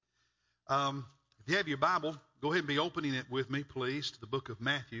If you have your Bible, go ahead and be opening it with me, please, to the book of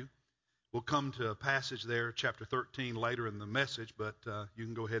Matthew. We'll come to a passage there, chapter 13, later in the message, but you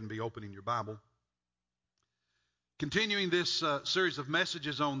can go ahead and be opening your Bible. Continuing this series of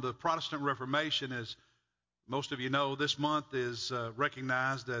messages on the Protestant Reformation, as most of you know, this month is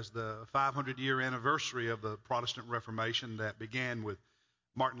recognized as the 500-year anniversary of the Protestant Reformation that began with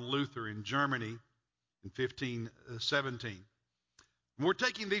Martin Luther in Germany in 1517. We're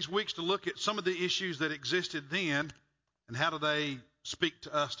taking these weeks to look at some of the issues that existed then and how do they speak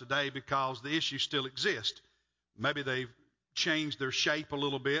to us today, because the issues still exist. Maybe they've changed their shape a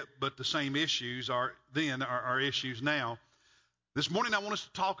little bit, but the same issues are issues now. This morning I want us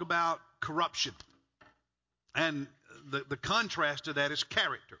to talk about corruption. And the contrast to that is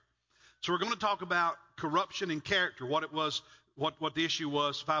character. So we're going to talk about corruption and character, what it was, what the issue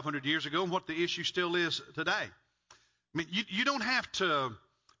was 500 years ago and what the issue still is today. I mean, you don't have to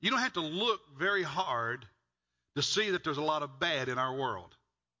look very hard to see that there's a lot of bad in our world,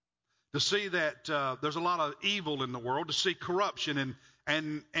 to see that there's a lot of evil in the world, to see corruption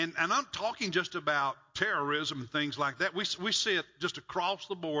and I'm talking just about terrorism and things like that. We see it just across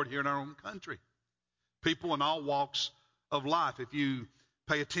the board here in our own country. People in all walks of life. If you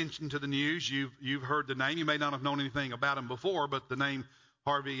pay attention to the news, you've heard the name. You may not have known anything about him before, but the name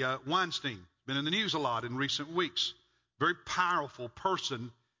Harvey Weinstein has been in the news a lot in recent weeks. Very powerful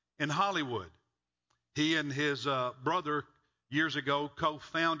person in Hollywood. He and his brother years ago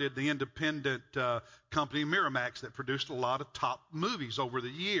co-founded the independent company Miramax that produced a lot of top movies over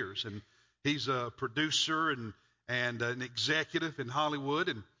the years. And he's a producer and an executive in Hollywood.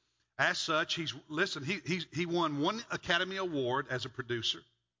 And as such, he won 1 Academy Award as a producer.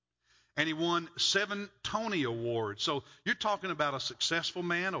 And he won 7 Tony Awards. So you're talking about a successful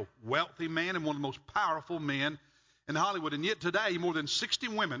man, a wealthy man, and one of the most powerful men in Hollywood. And yet today, more than 60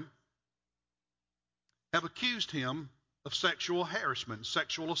 women have accused him of sexual harassment,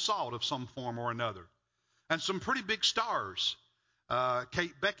 sexual assault of some form or another. And some pretty big stars,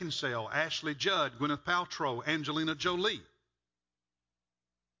 Kate Beckinsale, Ashley Judd, Gwyneth Paltrow, Angelina Jolie.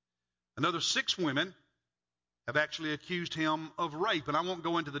 Another 6 women have actually accused him of rape. And I won't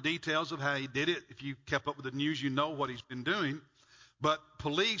go into the details of how he did it. If you kept up with the news, you know what he's been doing. But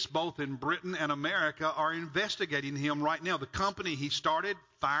police, both in Britain and America, are investigating him right now. The company he started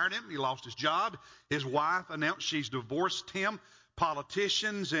fired him. He lost his job. His wife announced she's divorced him.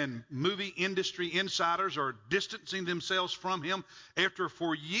 Politicians and movie industry insiders are distancing themselves from him after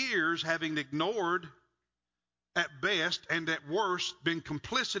for years having ignored, at best and at worst, been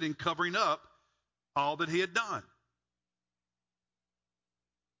complicit in covering up all that he had done.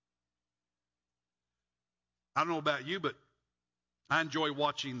 I don't know about you, but I enjoy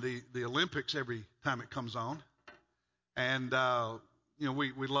watching the Olympics every time it comes on. And,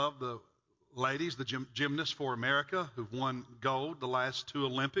 we love the ladies, the gymnasts for America who've won gold the last 2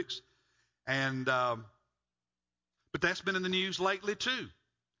 Olympics. And but that's been in the news lately too,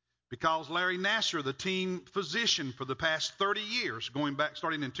 because Larry Nassar, the team physician for the past 30 years, going back,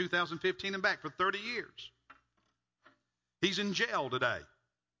 starting in 2015 and back for 30 years, he's in jail today.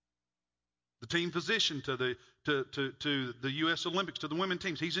 The team physician to the U.S. Olympics, to the women's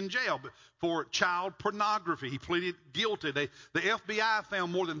teams. He's in jail for child pornography. He pleaded guilty. The FBI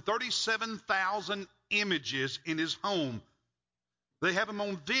found more than 37,000 images in his home. They have him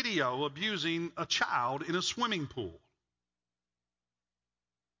on video abusing a child in a swimming pool.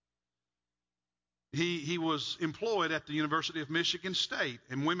 He was employed at the University of Michigan State,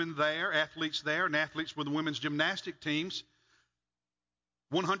 and women there, athletes there, and athletes with the women's gymnastic teams,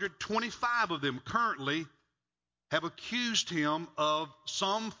 125 of them currently have accused him of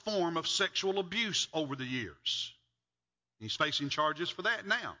some form of sexual abuse over the years. He's facing charges for that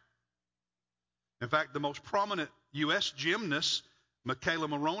now. In fact, the most prominent U.S. gymnast, Michaela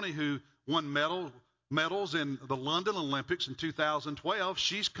Maroney, who won medals in the London Olympics in 2012,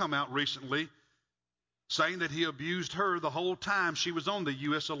 she's come out recently saying that he abused her the whole time she was on the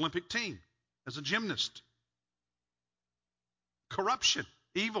U.S. Olympic team as a gymnast. Corruption.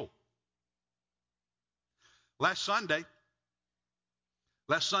 Evil. Last Sunday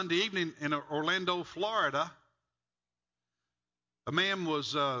evening in Orlando, Florida, a man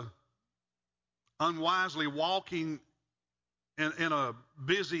was unwisely walking in a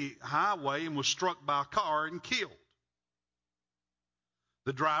busy highway and was struck by a car and killed.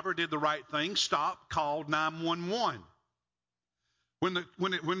 The driver did the right thing, stopped, called 911. When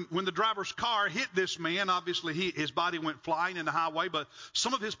the driver's car hit this man, obviously his body went flying in the highway, but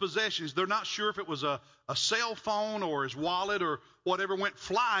some of his possessions, they're not sure if it was a cell phone or his wallet or whatever, went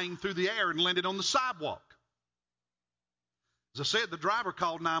flying through the air and landed on the sidewalk. As I said, the driver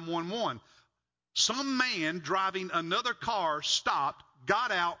called 911. Some man driving another car stopped,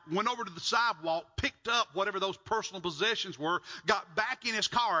 got out, went over to the sidewalk, picked up whatever those personal possessions were, got back in his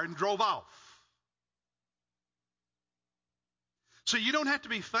car, and drove off. So you don't have to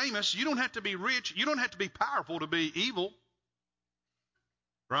be famous. You don't have to be rich. You don't have to be powerful to be evil.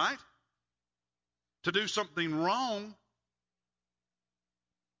 Right? To do something wrong.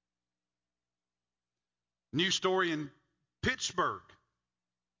 New story in Pittsburgh.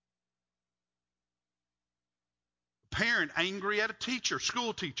 A parent angry at a teacher,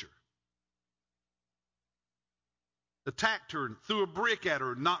 school teacher. Attacked her and threw a brick at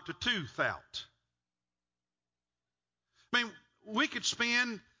her and knocked a tooth out. I mean, we could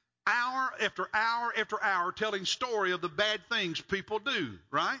spend hour after hour after hour telling story of the bad things people do,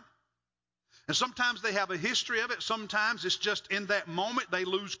 right? And sometimes they have a history of it. Sometimes it's just in that moment they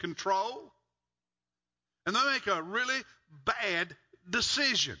lose control. And they make a really bad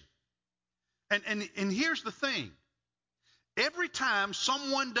decision. And here's the thing. Every time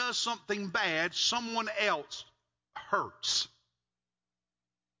someone does something bad, someone else hurts.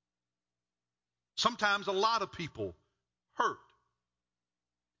 Sometimes a lot of people hurt.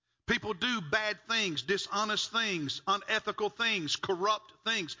 People do bad things, dishonest things, unethical things, corrupt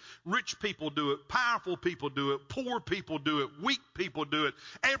things. Rich people do it. Powerful people do it. Poor people do it. Weak people do it.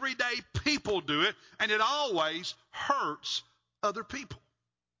 Everyday people do it. And it always hurts other people.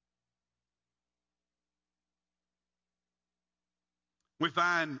 We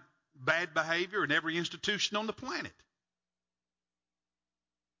find bad behavior in every institution on the planet.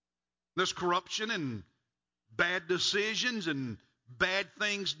 There's corruption and bad decisions and bad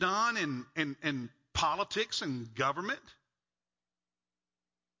things done in politics and government.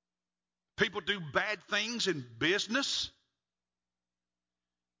 People do bad things in business.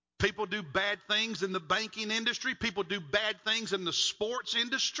 People do bad things in the banking industry. People do bad things in the sports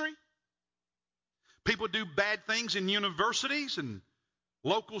industry. People do bad things in universities and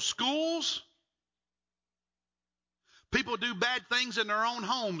local schools. People do bad things in their own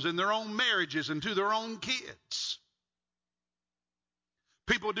homes, in their own marriages, and to their own kids.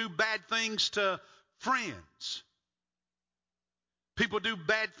 People do bad things to friends. People do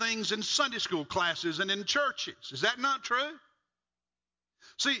bad things in Sunday school classes and in churches. Is that not true?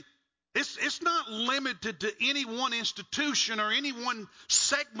 See, it's not limited to any one institution or any one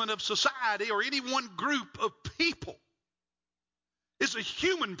segment of society or any one group of people. It's a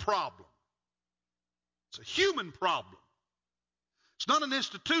human problem. It's a human problem. It's not an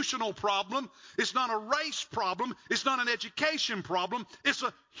institutional problem. It's not a race problem. It's not an education problem. It's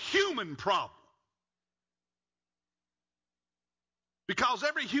a human problem. Because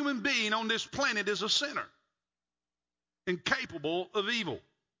every human being on this planet is a sinner. Incapable of evil.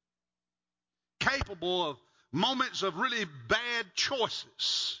 Capable of moments of really bad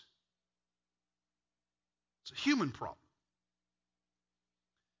choices. It's a human problem.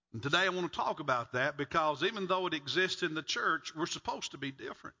 And today I want to talk about that because even though it exists in the church, we're supposed to be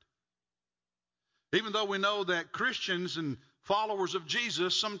different. Even though we know that Christians and followers of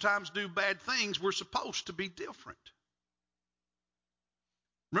Jesus sometimes do bad things, we're supposed to be different.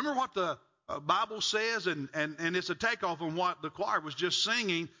 Remember what the Bible says, and it's a takeoff on what the choir was just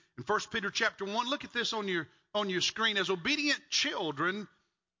singing in 1 Peter chapter 1. Look at this on your screen. As obedient children,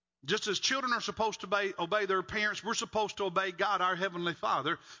 just as children are supposed to obey their parents, we're supposed to obey God, our Heavenly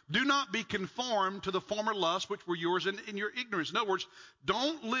Father. Do not be conformed to the former lusts which were yours in your ignorance. In other words,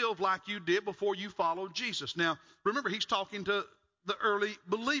 don't live like you did before you followed Jesus. Now, remember, he's talking to the early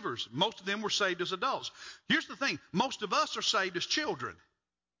believers. Most of them were saved as adults. Here's the thing. Most of us are saved as children.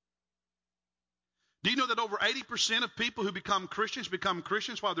 Do you know that over 80% of people who become Christians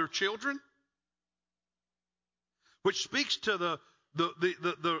while they're children? Which speaks to the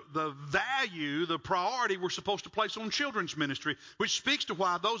value, the priority we're supposed to place on children's ministry, which speaks to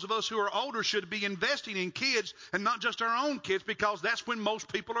why those of us who are older should be investing in kids and not just our own kids, because that's when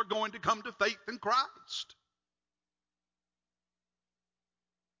most people are going to come to faith in Christ.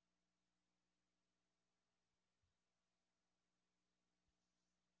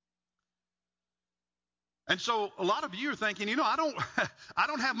 And so a lot of you are thinking, I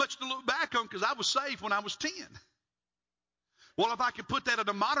don't have much to look back on because I was saved when I was 10. Well, if I could put that in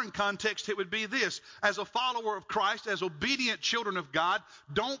a modern context, it would be this. As a follower of Christ, as obedient children of God,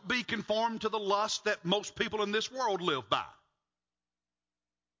 don't be conformed to the lust that most people in this world live by.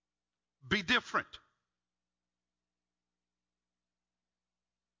 Be different.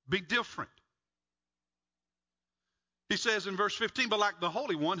 Be different. He says in verse 15, but like the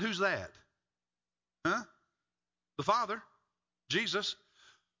Holy One, who's that? Huh? The Father, Jesus.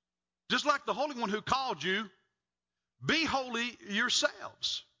 Just like the Holy One who called you, Be holy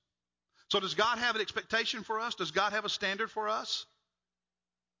yourselves. So does God have an expectation for us? Does God have a standard for us?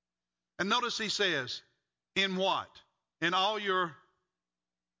 And notice he says, in what? In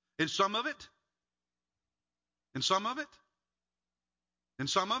some of it? In some of it? In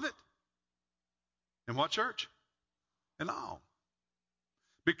some of it? In what, church? In all.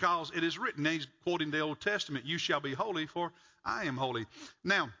 Because it is written, and he's quoting the Old Testament, you shall be holy, for I am holy.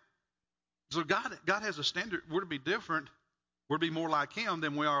 Now, so God has a standard. We're to be different. We're to be more like him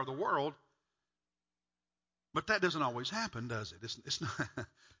than we are the world. But that doesn't always happen, does it? It's not.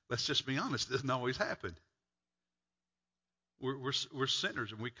 Let's just be honest. It doesn't always happen. We're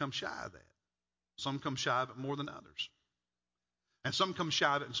sinners, and we come shy of that. Some come shy of it more than others. And some come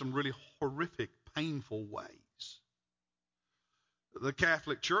shy of it in some really horrific, painful ways. The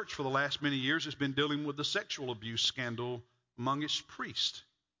Catholic Church for the last many years has been dealing with the sexual abuse scandal among its priests.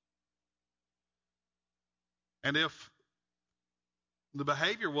 And if the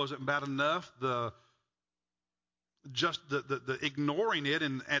behavior wasn't bad enough, the ignoring it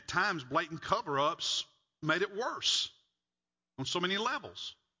and at times blatant cover-ups made it worse on so many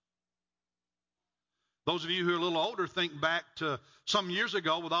levels. Those of you who are a little older think back to some years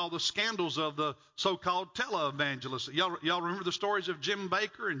ago with all the scandals of the so-called televangelists. Y'all remember the stories of Jim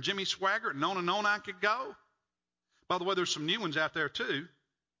Bakker and Jimmy Swaggart, and on I could go? By the way, there's some new ones out there too.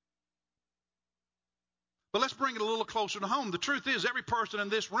 But let's bring it a little closer to home. The truth is, every person in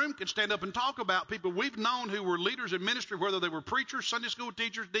this room can stand up and talk about people we've known who were leaders in ministry, whether they were preachers, Sunday school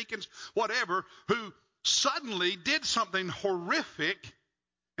teachers, deacons, whatever, who suddenly did something horrific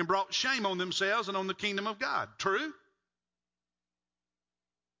and brought shame on themselves and on the kingdom of God. True?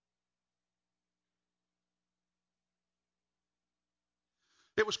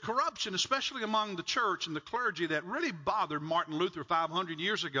 It was corruption, especially among the church and the clergy, that really bothered Martin Luther 500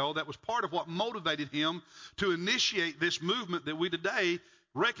 years ago. That was part of what motivated him to initiate this movement that we today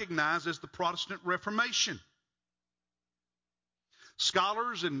recognize as the Protestant Reformation.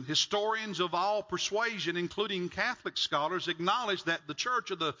 Scholars and historians of all persuasion, including Catholic scholars, acknowledge that the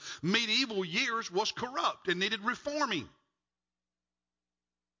church of the medieval years was corrupt and needed reforming.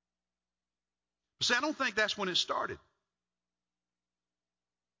 See, I don't think that's when it started.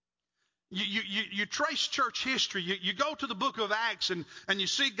 You trace church history. You go to the book of Acts and you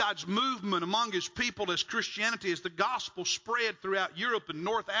see God's movement among his people as Christianity, as the gospel spread throughout Europe and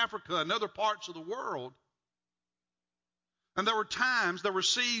North Africa and other parts of the world. And there were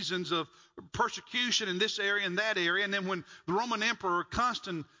seasons of persecution in this area and that area. And then when the Roman Emperor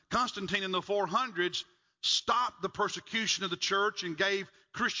Constantine in the 400s stopped the persecution of the church and gave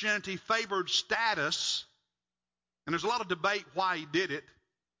Christianity favored status, and there's a lot of debate why he did it.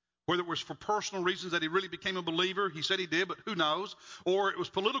 Whether it was for personal reasons that he really became a believer, he said he did, but who knows? Or it was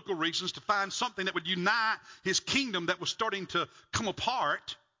political reasons to find something that would unite his kingdom that was starting to come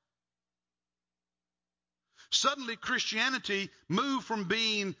apart. Suddenly Christianity moved from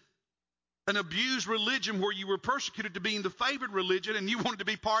being an abused religion where you were persecuted to being the favored religion, and you wanted to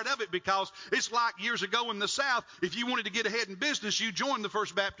be part of it, because it's like years ago in the South, if you wanted to get ahead in business, you joined the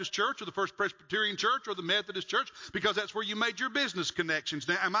First Baptist Church or the First Presbyterian Church or the Methodist Church, because that's where you made your business connections.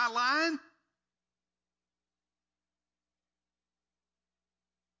 Now, am I lying?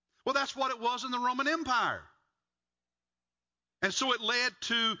 Well, that's what it was in the Roman Empire. And so it led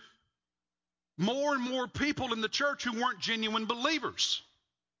to more and more people in the church who weren't genuine believers.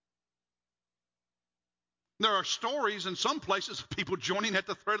 There are stories in some places of people joining at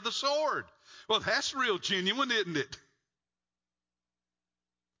the threat of the sword. Well, that's real genuine, isn't it?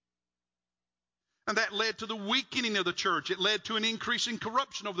 And that led to the weakening of the church. It led to an increase in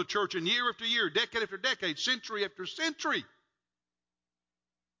corruption of the church, and year after year, decade after decade, century after century.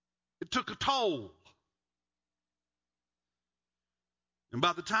 It took a toll. And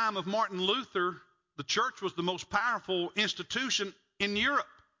by the time of Martin Luther, the church was the most powerful institution in Europe.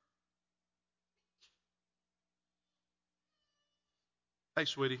 Hey,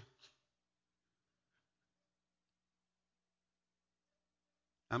 sweetie.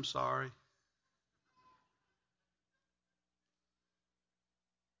 I'm sorry.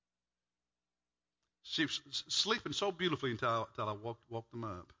 She was sleeping so beautifully until I woke them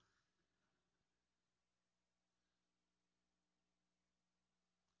up.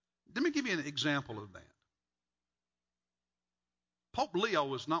 Let me give you an example of that. Pope Leo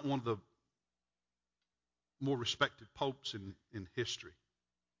was not one of the more respected popes in history.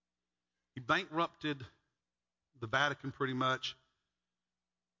 He bankrupted the Vatican pretty much.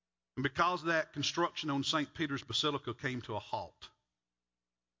 And because of that, construction on St. Peter's Basilica came to a halt.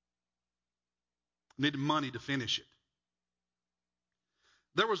 Needed money to finish it.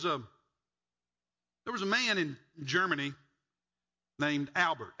 There was a There was a man in Germany named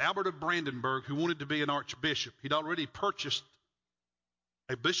Albert of Brandenburg, who wanted to be an archbishop. He'd already purchased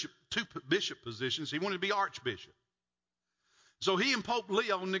two bishop positions. He wanted to be archbishop. So he and Pope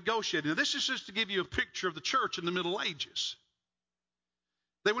Leo negotiated. Now, this is just to give you a picture of the church in the Middle Ages.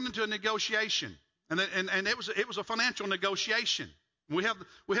 They went into a negotiation, and it was a financial negotiation. We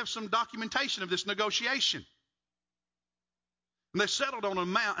have some documentation of this negotiation. And they settled on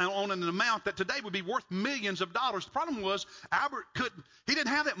an amount that today would be worth millions of dollars. The problem was Albert he didn't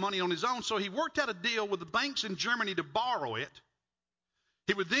have that money on his own, so he worked out a deal with the banks in Germany to borrow it.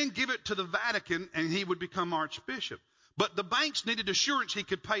 He would then give it to the Vatican, and he would become archbishop. But the banks needed assurance he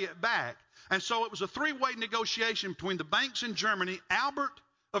could pay it back. And so it was a three-way negotiation between the banks in Germany, Albert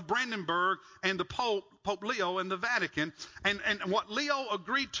of Brandenburg, and the Pope Leo, and the Vatican. And what Leo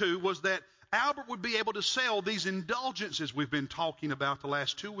agreed to was that Albert would be able to sell these indulgences we've been talking about the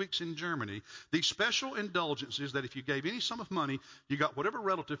last 2 weeks in Germany, these special indulgences that if you gave any sum of money, you got whatever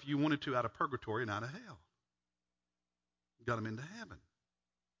relative you wanted to out of purgatory and out of hell. You got them into heaven.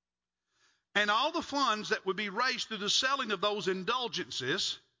 And all the funds that would be raised through the selling of those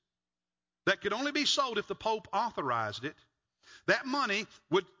indulgences that could only be sold if the Pope authorized it, that money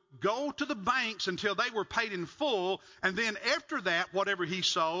would go to the banks until they were paid in full, and then after that, whatever he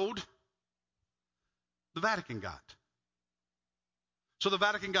sold, the Vatican got. So the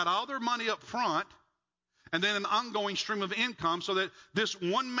Vatican got all their money up front and then an ongoing stream of income so that this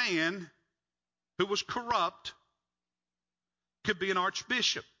one man who was corrupt could be an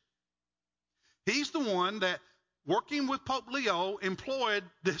archbishop. He's the one that, working with Pope Leo, employed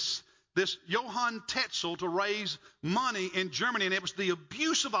this Johann Tetzel to raise money in Germany, and it was the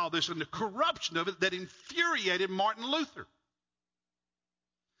abuse of all this and the corruption of it that infuriated Martin Luther.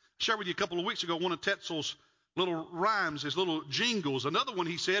 I shared with you a couple of weeks ago one of Tetzel's little rhymes, his little jingles. Another one,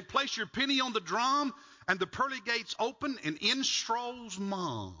 he said, place your penny on the drum and the pearly gates open and in strolls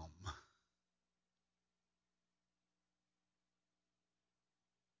Mom.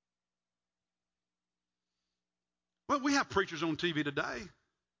 Well, we have preachers on TV today.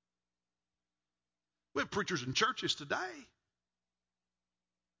 We have preachers in churches today.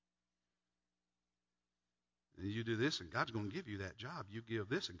 And you do this, and God's going to give you that job. You give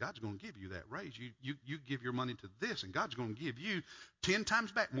this, and God's going to give you that raise. You give your money to this, and God's going to give you 10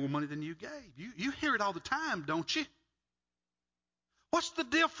 times back more money than you gave. You hear it all the time, don't you? What's the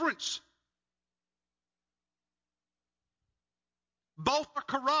difference? Both are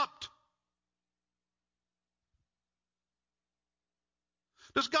corrupt.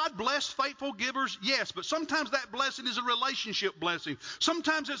 Does God bless faithful givers? Yes, but sometimes that blessing is a relationship blessing.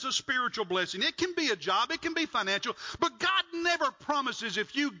 Sometimes it's a spiritual blessing. It can be a job. It can be financial. But God never promises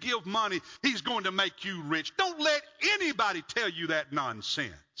if you give money, He's going to make you rich. Don't let anybody tell you that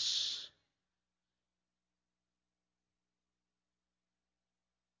nonsense.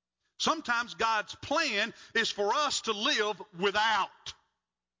 Sometimes God's plan is for us to live without.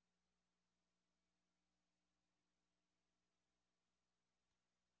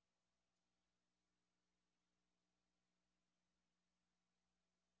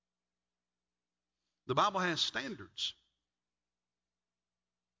 The Bible has standards.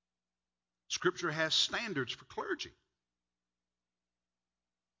 Scripture has standards for clergy.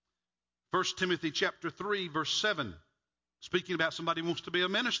 1 Timothy chapter 3, verse 7, speaking about somebody who wants to be a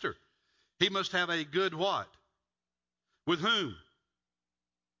minister. He must have a good what? With whom?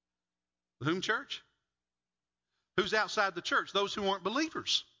 With whom, church? Who's outside the church? Those who aren't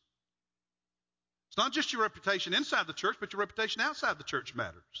believers. It's not just your reputation inside the church, but your reputation outside the church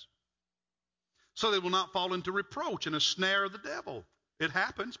matters. So they will not fall into reproach and a snare of the devil. It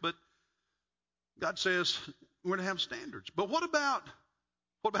happens, but God says we're going to have standards. But what about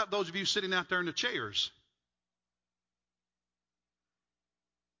those of you sitting out there in the chairs?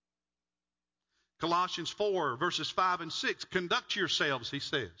 Colossians 4, verses 5 and 6. Conduct yourselves, he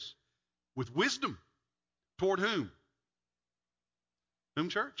says, with wisdom. Toward whom? Whom,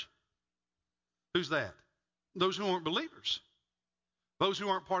 church? Who's that? Those who aren't believers. Those who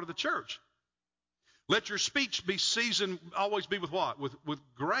aren't part of the church. Let your speech be seasoned, always be with what? With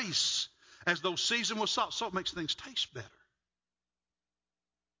grace, as though seasoned with salt. Salt makes things taste better.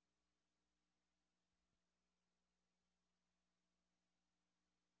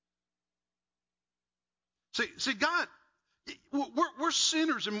 See, God, we're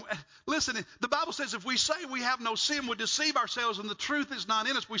sinners. And listen, the Bible says if we say we have no sin, we deceive ourselves and the truth is not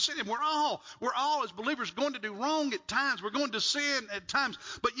in us. We sin. We're all as believers going to do wrong at times. We're going to sin at times.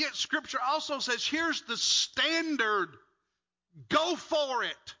 But yet Scripture also says, here's the standard. Go for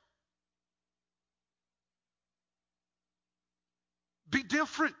it. Be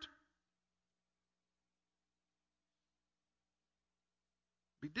different.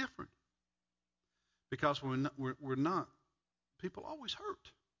 be different. Because we're not, people always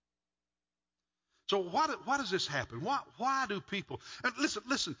hurt. So why does this happen? Why do people, and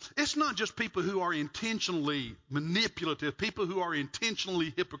listen, it's not just people who are intentionally manipulative, people who are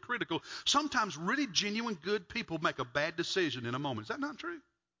intentionally hypocritical. Sometimes really genuine good people make a bad decision in a moment. Is that not true?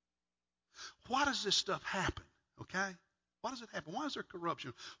 Why does this stuff happen? Okay? Why does it happen? Why is there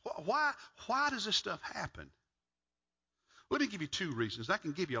corruption? Why does this stuff happen? Let me give you two reasons. I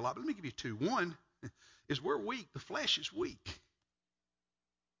can give you a lot, but let me give you two. One is we're weak. The flesh is weak.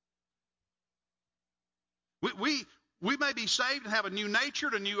 We may be saved and have a new nature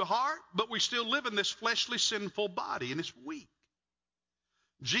and a new heart, but we still live in this fleshly, sinful body, and it's weak.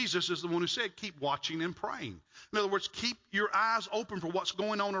 Jesus is the one who said, keep watching and praying. In other words, keep your eyes open for what's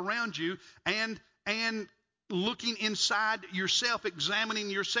going on around you and looking inside yourself,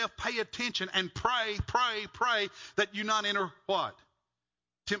 examining yourself, pay attention and pray that you not enter what?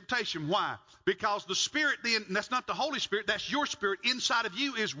 Temptation. Why? Because the Spirit then, and that's not the Holy Spirit, that's your spirit inside of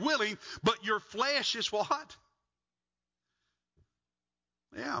you is willing, but your flesh is what?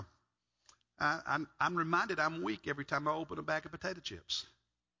 Yeah. I'm reminded I'm weak every time I open a bag of potato chips.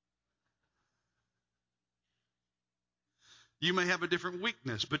 You may have a different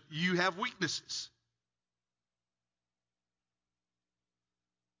weakness, but you have weaknesses.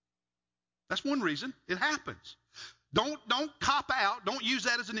 That's one reason it happens. Don't cop out. Don't use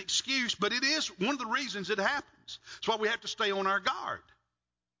that as an excuse, but it is one of the reasons it happens. That's why we have to stay on our guard.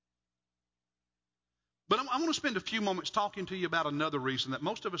 But I want to spend a few moments talking to you about another reason that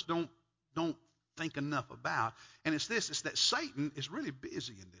most of us don't think enough about, and it's this: it's that Satan is really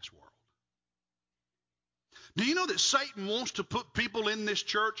busy in this world. Do you know that Satan wants to put people in this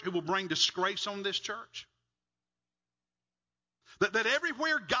church who will bring disgrace on this church? That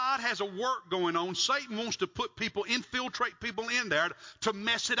everywhere God has a work going on, Satan wants to put people, infiltrate people in there to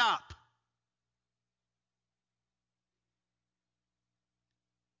mess it up.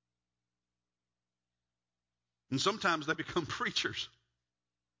 And sometimes they become preachers.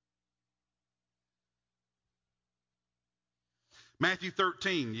 Matthew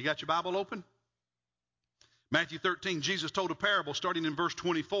 13, you got your Bible open? Matthew 13, Jesus told a parable starting in verse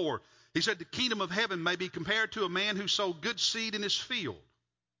 24. He said, the kingdom of heaven may be compared to a man who sowed good seed in his field.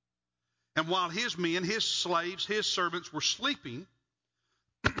 And while his men, his slaves, his servants were sleeping,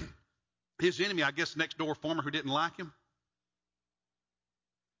 his enemy, I guess next door farmer who didn't like him,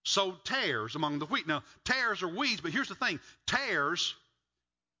 sowed tares among the wheat. Now, tares are weeds, but here's the thing. Tares,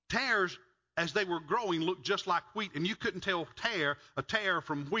 as they were growing, looked just like wheat. And you couldn't tell a tare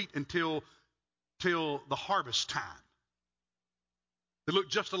from wheat until the harvest time. They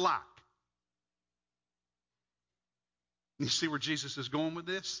looked just alike. You see where Jesus is going with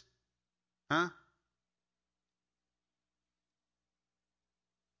this? Huh?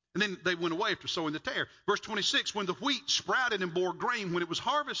 And then they went away after sowing the tare. Verse 26, when the wheat sprouted and bore grain, when it was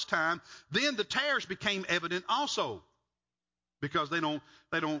harvest time, then the tares became evident also. Because they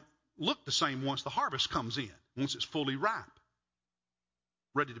don't look the same once the harvest comes in, once it's fully ripe,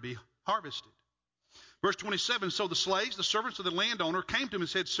 ready to be harvested. Verse 27, so the slaves, the servants of the landowner, came to him and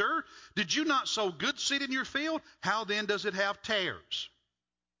said, Sir, did you not sow good seed in your field? How then does it have tares?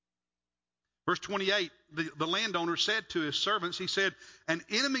 Verse 28, the landowner said to his servants, he said, an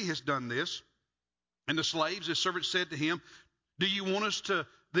enemy has done this. And the slaves, his servants said to him, do you want us to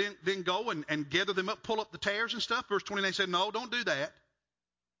then go and gather them up, pull up the tares and stuff? Verse 29 said, no, don't do that.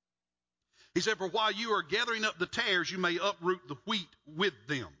 He said, for while you are gathering up the tares, you may uproot the wheat with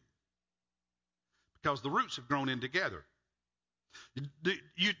them, because the roots have grown in together.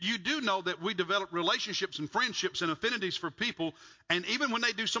 You do know that we develop relationships and friendships and affinities for people, and even when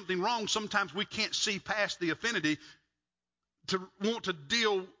they do something wrong, sometimes we can't see past the affinity to want to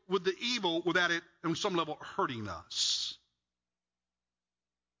deal with the evil without it on some level hurting us.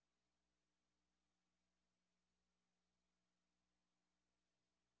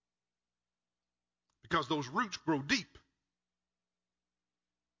 Because those roots grow deep.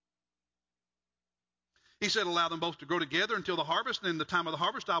 He said, allow them both to grow together until the harvest, and in the time of the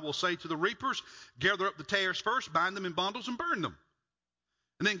harvest I will say to the reapers, gather up the tares first, bind them in bundles and burn them,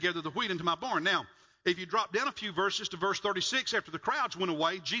 and then gather the wheat into my barn. Now, if you drop down a few verses to verse 36, after the crowds went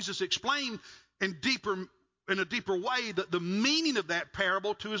away, Jesus explained in a deeper way the meaning of that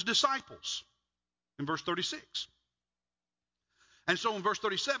parable to his disciples in verse 36. And so in verse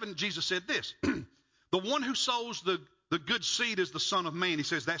 37, Jesus said this, the one who sows the good seed is the Son of Man. He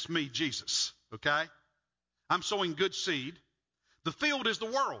says, that's me, Jesus, okay? I'm sowing good seed. The field is the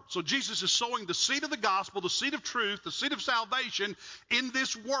world. So Jesus is sowing the seed of the gospel, the seed of truth, the seed of salvation in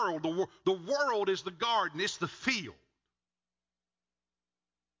this world. The world is the garden. It's the field.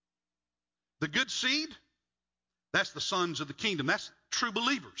 The good seed, that's the sons of the kingdom. That's true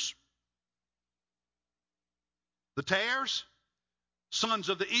believers. The tares, sons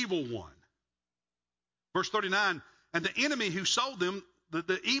of the evil one. Verse 39, and the enemy who sowed them,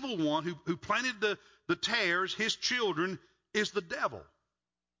 the evil one who planted the tares, his children, is the devil.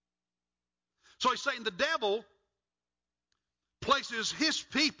 So he's saying the devil places his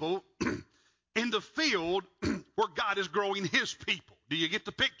people in the field where God is growing his people. Do you get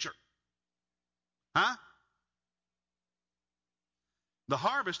the picture? Huh? The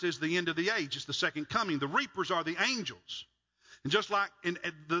harvest is the end of the age. It's the second coming. The reapers are the angels. And just like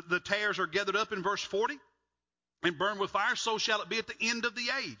the tares are gathered up in verse 40 and burned with fire, so shall it be at the end of the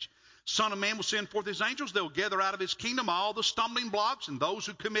age. Son of Man will send forth his angels. They'll gather out of his kingdom all the stumbling blocks and those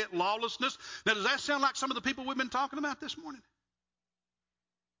who commit lawlessness. Now, does that sound like some of the people we've been talking about this morning?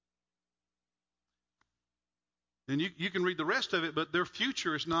 And you can read the rest of it, but their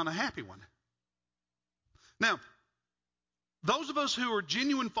future is not a happy one. Now, those of us who are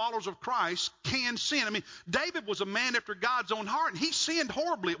genuine followers of Christ can sin. I mean, David was a man after God's own heart, and he sinned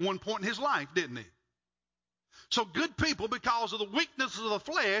horribly at one point in his life, didn't he? So good people, because of the weaknesses of the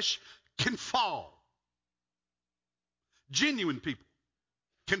flesh, can fall. Genuine people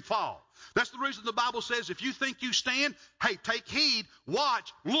can fall. That's the reason the Bible says if you think you stand, hey, take heed,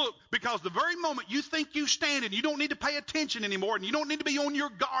 watch, look, because the very moment you think you stand and you don't need to pay attention anymore and you don't need to be on your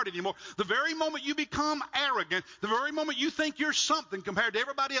guard anymore, the very moment you become arrogant, the very moment you think you're something compared to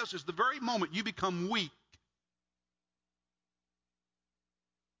everybody else is the very moment you become weak.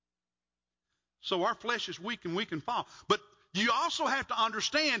 So our flesh is weak and we can fall. But you also have to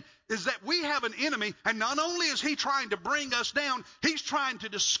understand is that we have an enemy, and not only is he trying to bring us down, he's trying to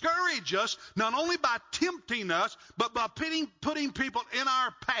discourage us, not only by tempting us, but by putting people in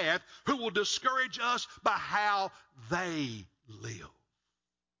our path who will discourage us by how they live.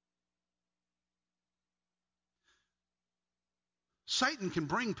 Satan can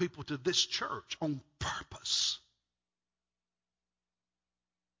bring people to this church on purpose.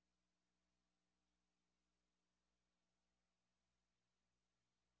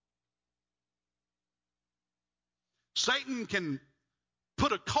 Satan can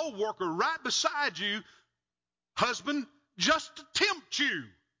put a co-worker right beside you, husband, just to tempt you.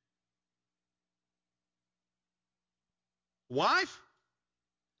 Wife,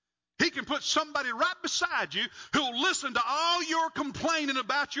 he can put somebody right beside you who'll listen to all your complaining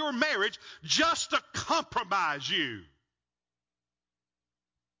about your marriage just to compromise you.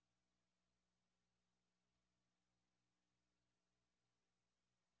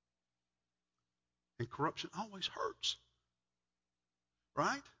 And corruption always hurts.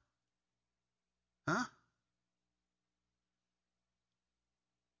 Right? Huh?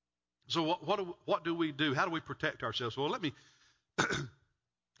 So what do we do? How do we protect ourselves? Well, let me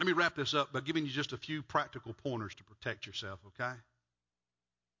wrap this up by giving you just a few practical pointers to protect yourself, okay?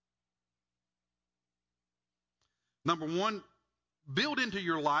 Number one, build into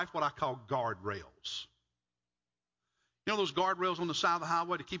your life what I call guardrails. You know those guardrails on the side of the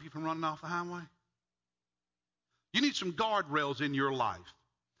highway to keep you from running off the highway? You need some guardrails in your life.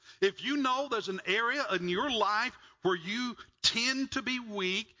 If you know there's an area in your life where you tend to be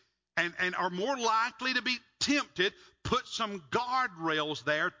weak and are more likely to be tempted, put some guardrails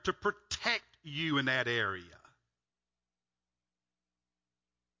there to protect you in that area.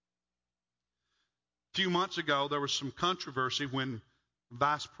 A few months ago, there was some controversy when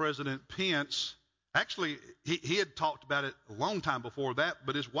Vice President Pence, actually, he had talked about it a long time before that,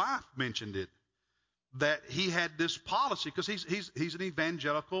 but his wife mentioned it. That he had this policy, because he's an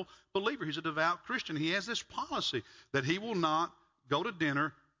evangelical believer. He's a devout Christian. He has this policy that he will not go to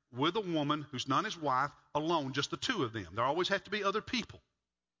dinner with a woman who's not his wife alone, just the two of them. There always have to be other people.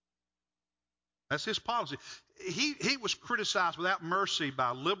 That's his policy. He was criticized without mercy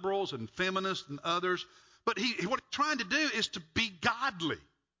by liberals and feminists and others, but what he's trying to do is to be godly.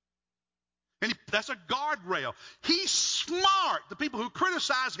 And that's a guardrail. He's smart. The people who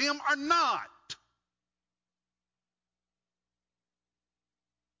criticize him are not.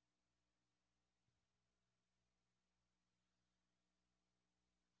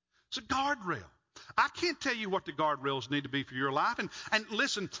 It's a guardrail. I can't tell you what the guardrails need to be for your life. And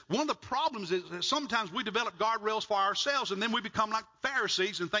listen, one of the problems is that sometimes we develop guardrails for ourselves, and then we become like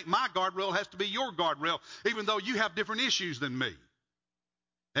Pharisees and think my guardrail has to be your guardrail, even though you have different issues than me.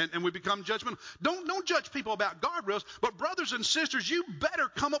 And we become judgmental. Don't judge people about guardrails, but brothers and sisters, you better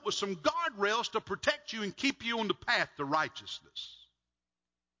come up with some guardrails to protect you and keep you on the path to righteousness.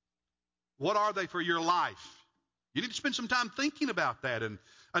 What are they for your life? You need to spend some time thinking about that and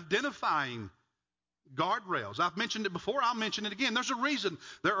identifying Guardrails. I've mentioned it before. I'll mention it again. There's a reason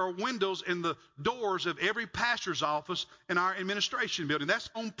there are windows in the doors of every pastor's office in our administration building. That's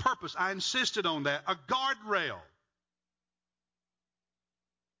on purpose. I insisted on that. A guardrail.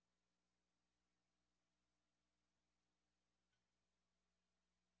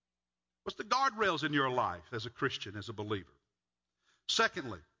 What's the guardrails in your life as a Christian, as a believer?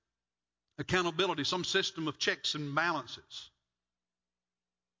 Secondly, accountability, some system of checks and balances.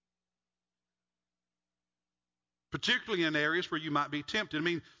 Particularly in areas where you might be tempted. I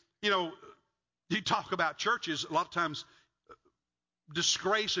mean, you talk about churches, a lot of times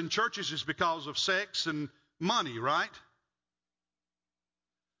disgrace in churches is because of sex and money, right?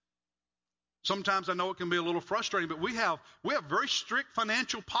 Sometimes I know it can be a little frustrating, but we have very strict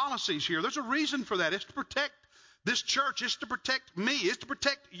financial policies here. There's a reason for that. It's to protect this church. It's to protect me. It's to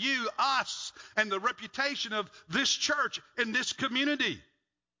protect you, us, and the reputation of this church and this community.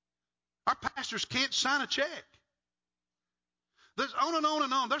 Our pastors can't sign a check. There's on and on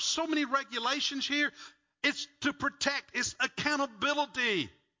and on. There's so many regulations here. It's to protect. It's accountability.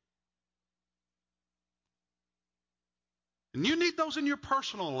 And you need those in your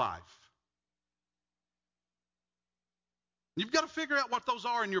personal life. You've got to figure out what those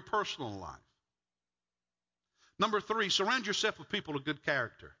are in your personal life. Number 3, surround yourself with people of good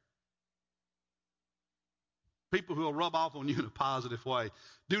character. People who will rub off on you in a positive way.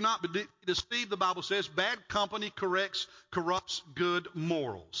 Do not be deceived, the Bible says. Bad company corrupts good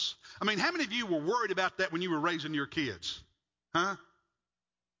morals. I mean, how many of you were worried about that when you were raising your kids? Huh?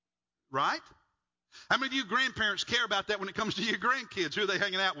 Right? How many of you grandparents care about that when it comes to your grandkids? Who are they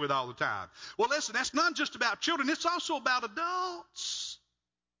hanging out with all the time? Well, listen, that's not just about children. It's also about adults.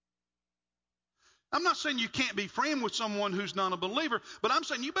 I'm not saying you can't be friends with someone who's not a believer, but I'm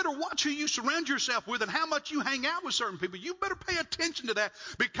saying you better watch who you surround yourself with and how much you hang out with certain people. You better pay attention to that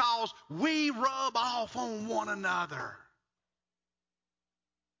because we rub off on one another.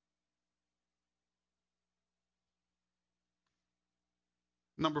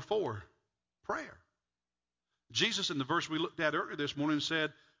 Number 4, prayer. Jesus, in the verse we looked at earlier this morning,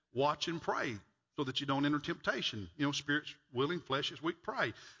 said, watch and pray so that you don't enter temptation. Spirit's willing, flesh is weak.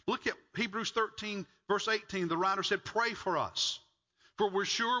 Pray. Look at Hebrews 13, verse 18. The writer said, pray for us. For we're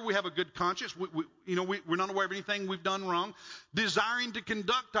sure we have a good conscience. We're not aware of anything we've done wrong. Desiring to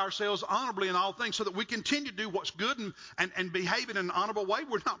conduct ourselves honorably in all things so that we continue to do what's good and behave in an honorable way.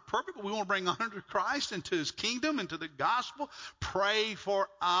 We're not perfect, but we want to bring honor to Christ and to His kingdom and to the gospel. Pray for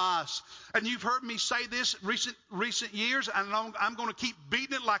us. And you've heard me say this recent years, and I'm going to keep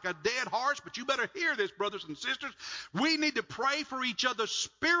beating it like a dead horse, but you better hear this, brothers and sisters. We need to pray for each other's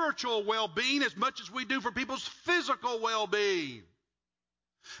spiritual well-being as much as we do for people's physical well-being.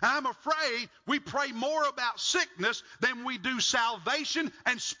 And I'm afraid we pray more about sickness than we do salvation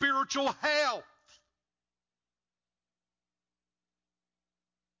and spiritual health.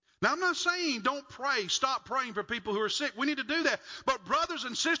 Now, I'm not saying don't pray, stop praying for people who are sick. We need to do that. But brothers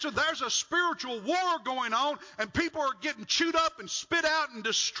and sisters, there's a spiritual war going on, and people are getting chewed up and spit out and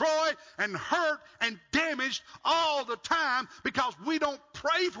destroyed and hurt and damaged all the time because we don't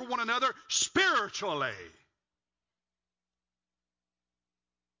pray for one another spiritually.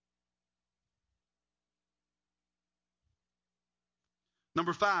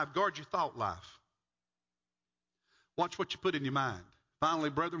 Number 5, guard your thought life. Watch what you put in your mind. Finally,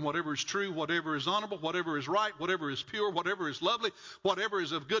 brethren, whatever is true, whatever is honorable, whatever is right, whatever is pure, whatever is lovely, whatever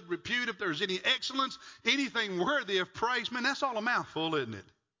is of good repute, if there's any excellence, anything worthy of praise, man, that's all a mouthful, isn't it?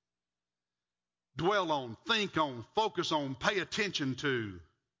 Dwell on, think on, focus on, pay attention to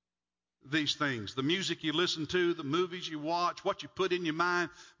these things. The music you listen to, the movies you watch, what you put in your mind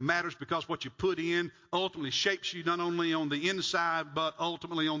matters because what you put in ultimately shapes you not only on the inside, but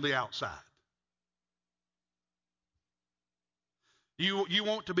ultimately on the outside. You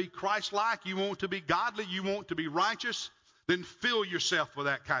want to be Christ-like, you want to be godly, you want to be righteous, then fill yourself with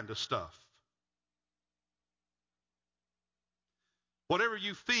that kind of stuff. Whatever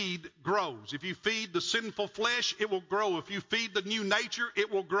you feed grows. If you feed the sinful flesh, it will grow. If you feed the new nature,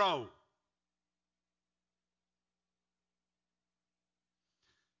 it will grow.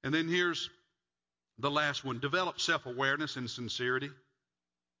 And then here's the last one. Develop self-awareness and sincerity.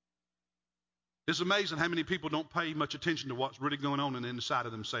 It's amazing how many people don't pay much attention to what's really going on in the inside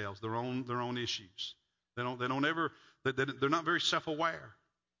of themselves, their own issues. They're not very self-aware.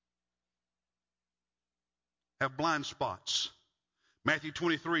 Have blind spots. Matthew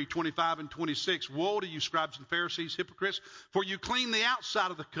 23, 25 and 26. Woe to you, scribes and Pharisees, hypocrites, for you clean the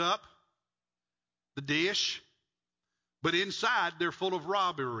outside of the cup, the dish, but inside they're full of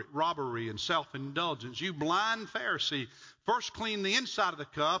robbery and self-indulgence. You blind Pharisee, first clean the inside of the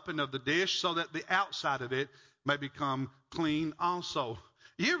cup and of the dish so that the outside of it may become clean also.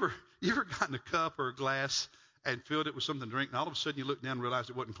 You ever gotten a cup or a glass and filled it with something to drink, and all of a sudden you look down and realize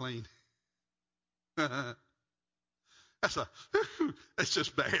it wasn't clean? That's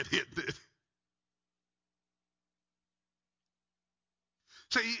just bad, isn't it?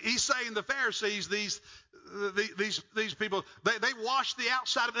 So he's saying the Pharisees, these people, they wash the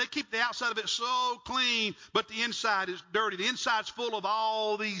outside of it. They keep the outside of it so clean, but the inside is dirty. The inside's full of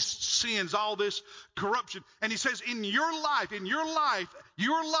all these sins, all this corruption. And he says, in your life, if you're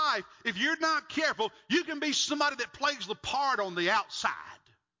not careful, you can be somebody that plays the part on the outside.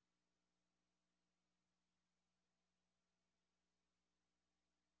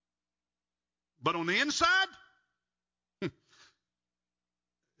 But on the inside,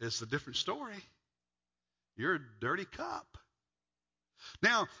 it's a different story. You're a dirty cup.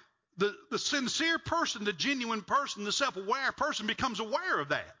 Now, the sincere person, the genuine person, the self-aware person becomes aware of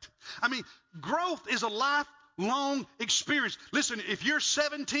that. I mean, growth is a lifelong experience. Listen, if you're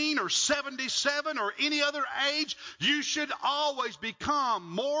 17 or 77 or any other age, you should always become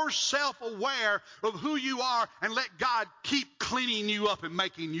more self-aware of who you are and let God keep cleaning you up and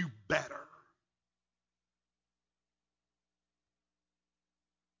making you better.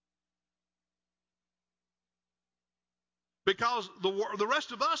 Because the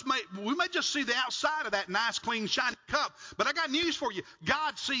rest of us may just see the outside of that nice, clean, shiny cup. But I got news for you.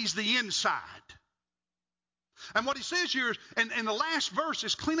 God sees the inside. And what he says here in the last verse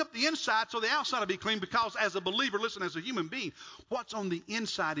is clean up the inside so the outside will be clean, because as a believer, listen, as a human being, what's on the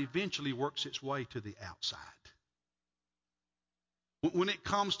inside eventually works its way to the outside. When it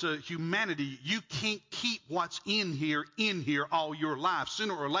comes to humanity, you can't keep what's in here all your life.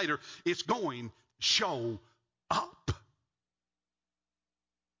 Sooner or later, it's going to show up.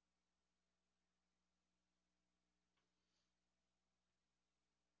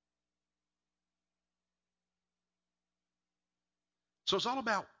 So it's all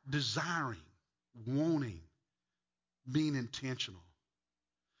about desiring, wanting, being intentional,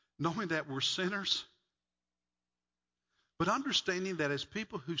 knowing that we're sinners, but understanding that as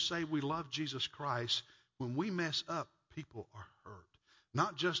people who say we love Jesus Christ, when we mess up, people are hurt.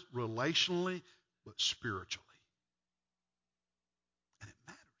 Not just relationally, but spiritually. And it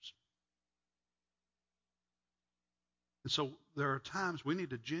matters. And so there are times we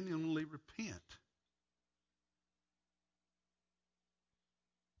need to genuinely repent.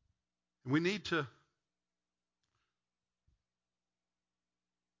 We need to,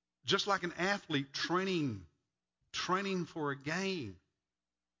 just like an athlete training for a game,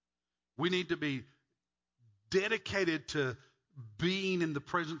 we need to be dedicated to being in the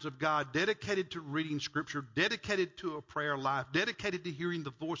presence of God, dedicated to reading Scripture, dedicated to a prayer life, dedicated to hearing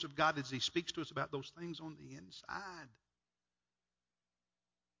the voice of God as He speaks to us about those things on the inside,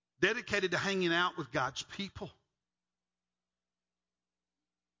 dedicated to hanging out with God's people,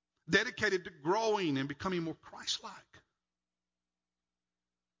 dedicated to growing and becoming more Christ-like,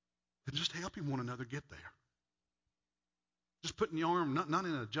 and just helping one another get there. Just putting your arm, not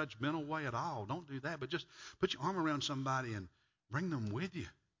in a judgmental way at all. Don't do that, but just put your arm around somebody and bring them with you.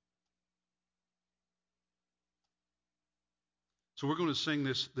 So we're going to sing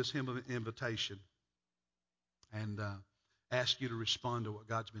this hymn of invitation and ask you to respond to what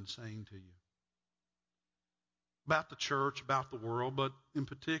God's been saying to you. About the church, about the world, but in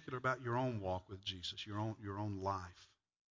particular about your own walk with Jesus, your own life.